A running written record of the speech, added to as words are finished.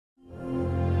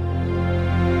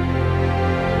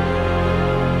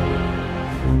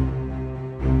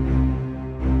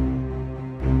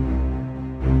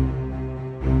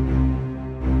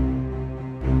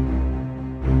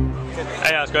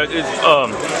Hey, Oscar.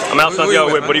 I'm out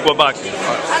Santiago with Boricua Boxing.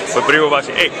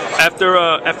 Hey, after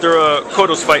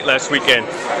Cotto's fight last weekend,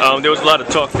 there was a lot of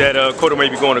talk that Cotto may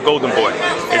be going to Golden Boy.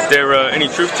 Is there any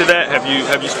truth to that? Have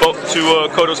you spoke to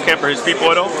Cotto's camp or his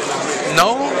people at all?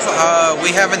 No,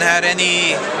 we haven't had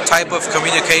any type of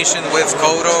communication with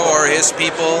Cotto or his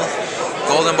people.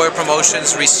 Golden Boy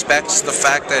Promotions respects the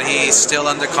fact that he's still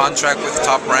under contract with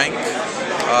Top Rank.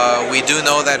 We do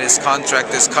know that his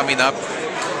contract is coming up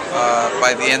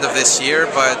by the end of this year,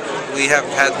 but we have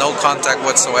had no contact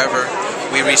whatsoever.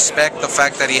 We respect the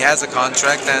fact that he has a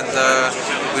contract, and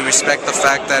we respect the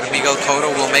fact that Miguel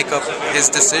Cotto will make up his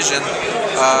decision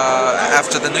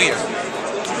after the new year.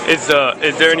 Is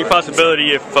there any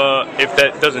possibility, if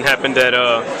that doesn't happen, that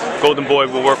Golden Boy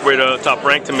will work with Top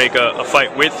Rank to make a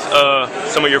fight with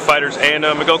some of your fighters and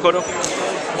Miguel Cotto?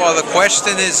 Well, the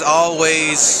question is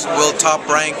always, will Top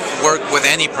Rank work with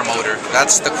any promoter?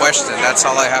 That's the question. That's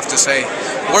all I have to say.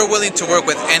 We're willing to work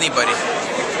with anybody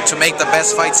to make the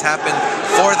best fights happen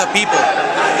for the people.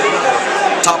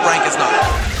 Top Rank is not.